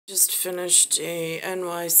Just finished a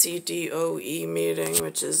NYCDOE meeting,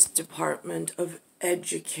 which is Department of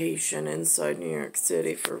Education inside New York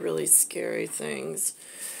City, for really scary things.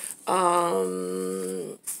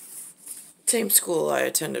 Same school I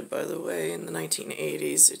attended, by the way, in the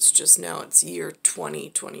 1980s. It's just now it's year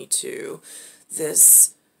 2022.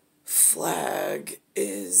 This flag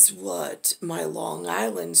is what my Long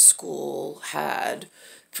Island school had.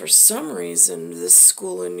 For some reason, this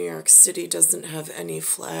school in New York City doesn't have any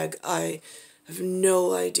flag. I have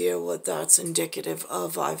no idea what that's indicative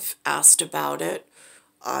of. I've asked about it.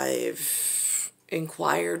 I've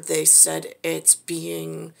inquired. They said it's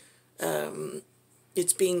being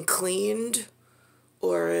cleaned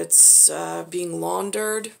or it's being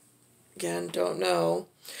laundered. Again, don't know.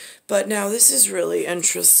 But now this is really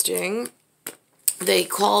interesting. They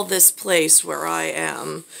call this place where I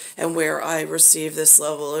am and where I receive this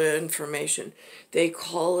level of information, they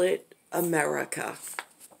call it America.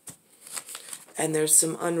 And there's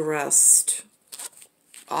some unrest.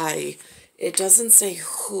 It doesn't say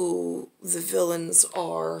who the villains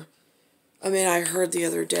are. I mean, I heard the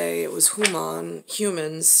other day it was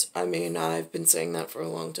humans. I mean, I've been saying that for a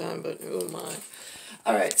long time, but who am I?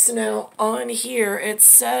 All right, so now on here it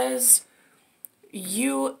says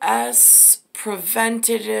U.S.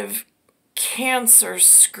 preventative cancer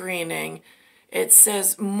screening. It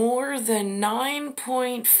says more than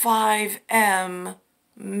 9.5 M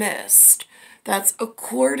missed. That's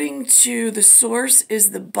according to the source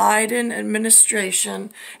is the Biden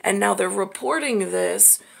administration, and now they're reporting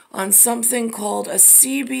this on something called a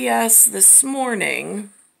CBS This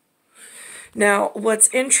Morning. Now, what's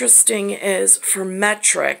interesting is for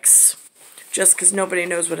metrics, just because nobody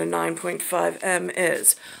knows what a 9.5 M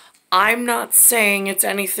is, I'm not saying it's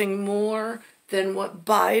anything more than what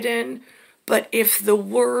Biden, but if the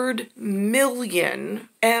word million,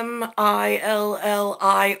 M-I-L-L-I-O-N,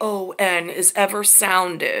 is ever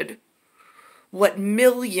sounded, what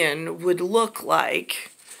million would look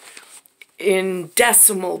like in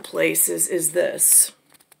decimal places is this.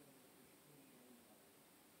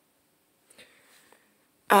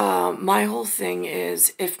 My whole thing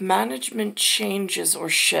is, if management changes or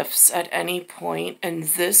shifts at any point and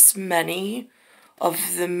this many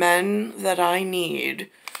of the men that I need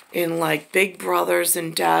in like big brothers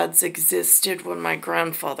and dads existed when my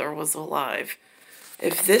grandfather was alive,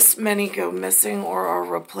 if this many go missing or are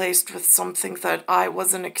replaced with something that I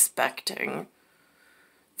wasn't expecting,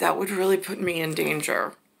 that would really put me in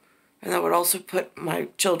danger. And that would also put my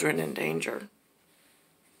children in danger.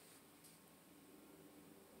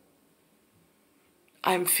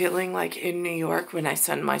 I'm feeling like in New York, when I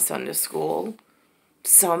send my son to school,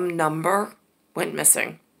 some number went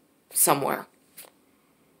missing somewhere.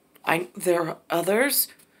 There are others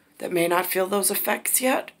that may not feel those effects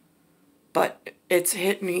yet, but it's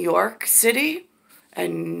hit New York City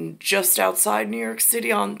and just outside New York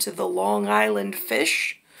City onto the Long Island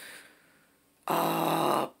fish.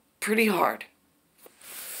 Pretty hard.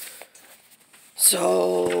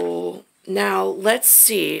 So now let's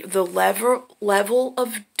see the level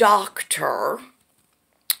of doctor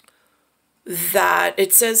that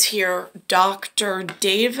it says here. Dr.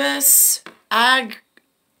 Davis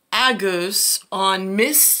Agus on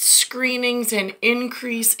missed screenings and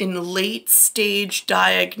increase in late stage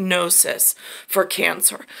diagnosis for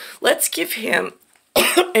cancer. Let's give him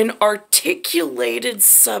an articulated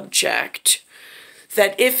subject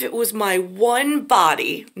that if it was my one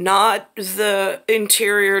body, not the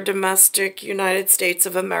interior domestic United States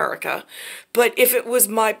of America, but if it was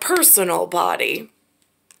my personal body,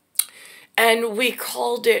 and we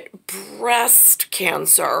called it breast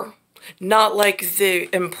cancer, not like the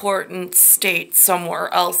important state somewhere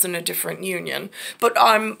else in a different union, but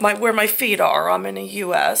where my feet are, I'm in a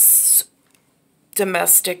U.S.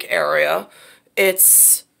 domestic area.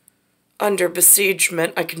 It's under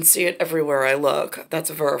besiegement. I can see it everywhere I look.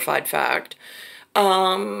 That's a verified fact.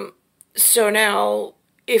 So now,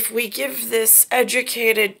 if we give this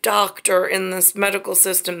educated doctor in this medical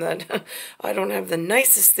system that I don't have the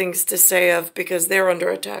nicest things to say of because they're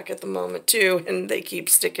under attack at the moment too, and they keep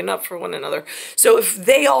sticking up for one another. So if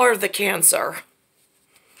they are the cancer,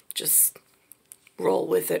 just roll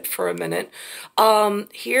with it for a minute.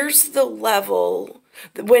 Here's the level.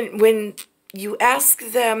 When you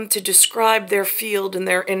ask them to describe their field and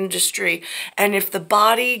their industry, and if the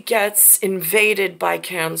body gets invaded by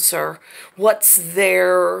cancer, what's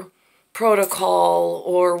their protocol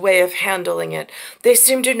or way of handling it? They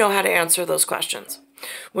seem to know how to answer those questions.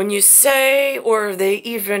 When you say, or they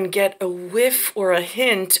even get a whiff or a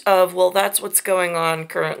hint of, well, that's what's going on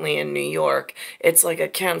currently in New York. It's like a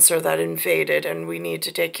cancer that invaded and we need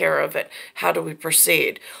to take care of it. How do we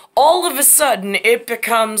proceed? All of a sudden, it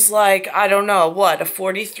becomes like, I don't know, what, a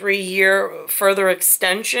 43-year further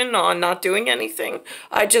extension on not doing anything?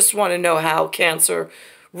 I just want to know how cancer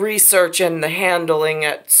research and the handling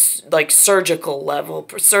at like surgical level,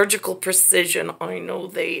 surgical precision. I know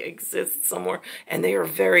they exist somewhere and they are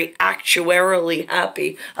very actuarially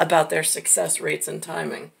happy about their success rates and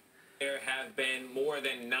timing. There have been more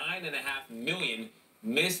than 9.5 million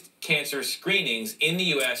missed cancer screenings in the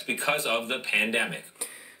U.S. because of the pandemic.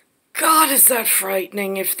 God, is that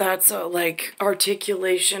frightening if that's a like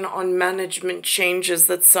articulation on management changes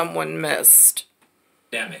that someone missed.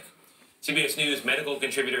 Pandemic. CBS News medical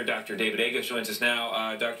contributor Dr. David Agus joins us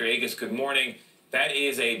now. Dr. Agus, good morning. That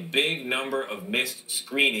is a big number of missed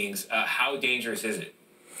screenings. How dangerous is it?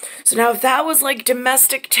 So now if that was like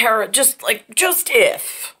domestic terror, just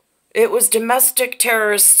if it was domestic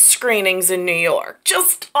terrorist screenings in New York,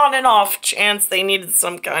 just on an off chance they needed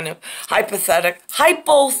some kind of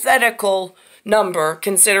hypothetical number,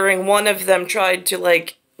 considering one of them tried to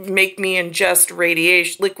like make me ingest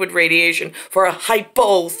liquid radiation for a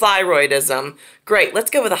hypothyroidism. Great, let's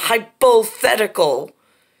go with a hypothetical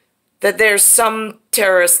that there's some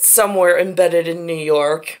terrorist somewhere embedded in New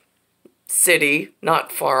York City,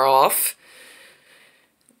 not far off.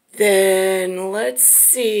 Then let's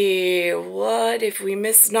see, what if we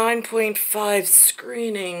miss 9.5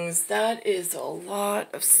 screenings? That is a lot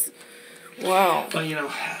of, wow.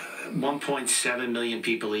 Well, 1.7 million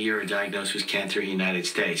people a year are diagnosed with cancer in the United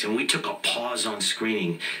States, and we took a pause on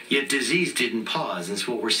screening, yet disease didn't pause, and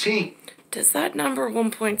so what we're seeing. Does that number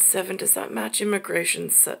 1.7, does that match immigration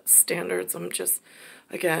standards?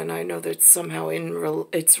 Again, I know that somehow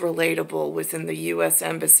it's relatable within the U.S.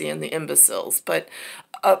 Embassy and the imbeciles, but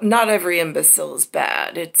not every imbecile is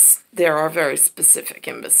bad. There are very specific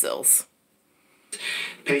imbeciles.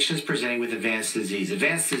 Patients presenting with advanced disease.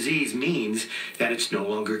 Advanced disease means that it's no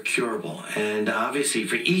longer curable. And obviously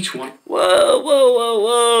for each one... Whoa, whoa, whoa,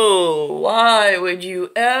 whoa. Why would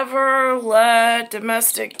you ever let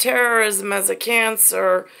domestic terrorism as a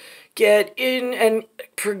cancer get in and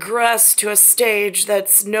progress to a stage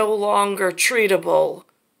that's no longer treatable?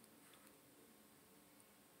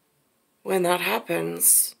 When that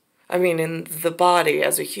happens, I mean, in the body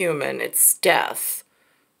as a human, it's death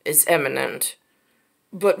is imminent.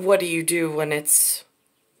 But what do you do when it's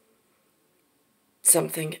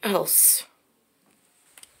something else?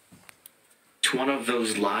 Each one of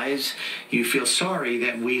those lives, you feel sorry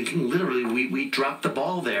that we dropped the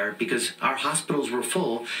ball there because our hospitals were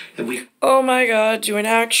full and we... Oh my God, to an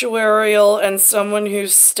actuarial and someone who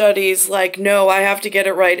studies like, no, I have to get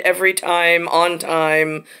it right every time, on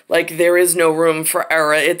time, like there is no room for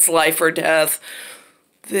error, it's life or death.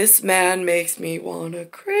 This man makes me wanna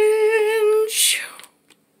cringe.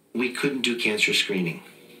 We couldn't do cancer screening.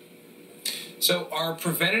 So are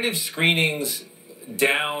preventative screenings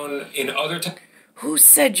down in other times? Who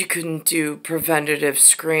said you couldn't do preventative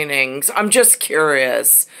screenings? I'm just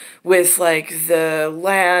curious with like the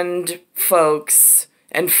land folks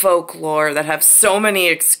and folklore that have so many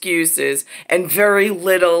excuses and very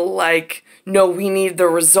little like, no, we need the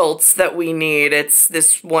results that we need. It's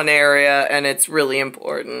this one area and it's really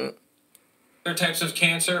important. Other types of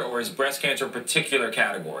cancer, or is breast cancer a particular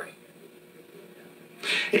category?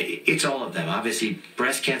 It's all of them. Obviously,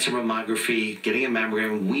 breast cancer mammography, getting a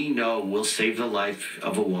mammogram, we know will save the life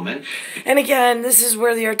of a woman. And again, this is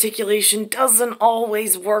where the articulation doesn't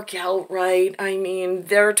always work out right. I mean,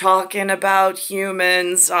 they're talking about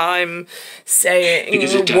humans. I'm saying,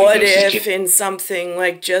 what if in something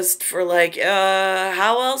like just for like,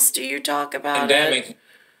 how else do you talk about it?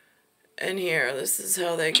 And here, this is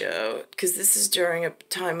how they go, because this is during a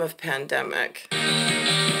time of pandemic.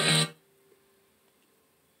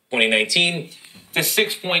 2019 to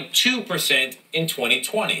 6.2% in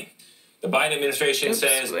 2020. The Biden administration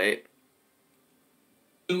says... Wait.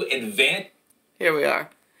 Here we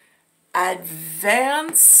are.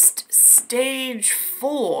 Advanced stage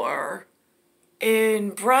 4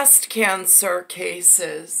 in breast cancer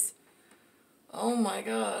cases. Oh my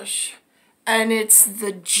gosh. And it's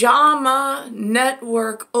the JAMA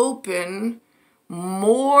Network Open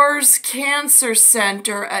Moore's Cancer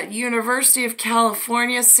Center at University of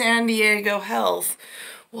California, San Diego Health.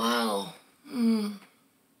 Wow. I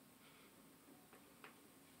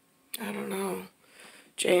don't know.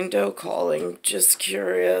 Jane Doe calling. Just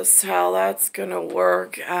curious how that's gonna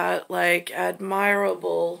work at, like,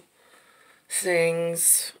 admirable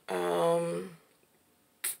things.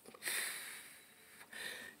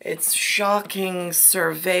 It's shocking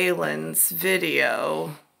surveillance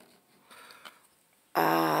video.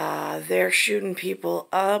 They're shooting people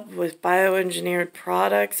up with bioengineered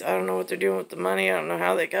products. I don't know what they're doing with the money. I don't know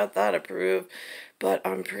how they got that approved. But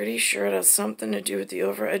I'm pretty sure it has something to do with the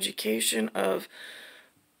overeducation of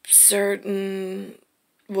certain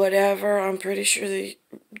whatever. I'm pretty sure the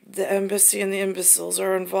embassy and the imbeciles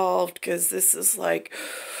are involved, because this is like,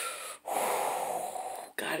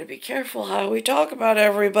 gotta be careful how we talk about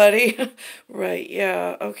everybody. Right,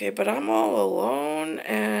 yeah, okay, but I'm all alone,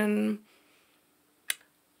 and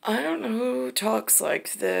I don't know who talks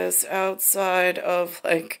like this outside of,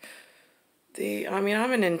 like, I'm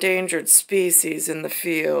an endangered species in the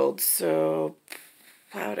field, so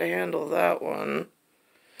how to handle that one.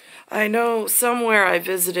 I know somewhere I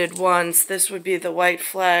visited once, this would be the white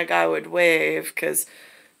flag I would wave, because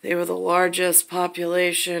they were the largest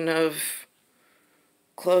population of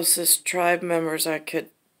closest tribe members I could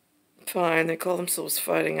find. They call themselves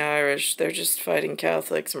Fighting Irish. They're just fighting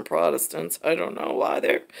Catholics and Protestants. I don't know why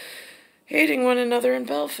they're hating one another in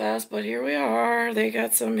Belfast, but here we are. They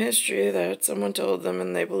got some history that someone told them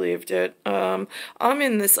and they believed it. I'm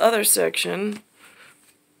in this other section.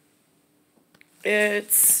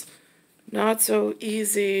 It's not so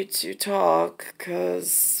easy to talk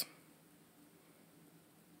because,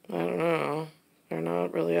 I don't know, they're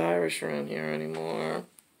not really Irish around here anymore.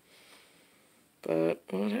 But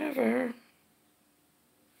whatever.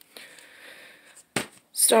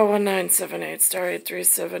 Star 1978, Star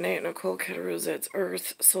 8378, Nicole, Cattaruzza, its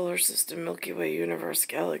Earth, Solar System, Milky Way, Universe,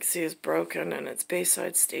 Galaxy is broken, and it's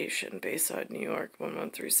Bayside Station, Bayside, New York,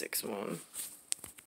 11361.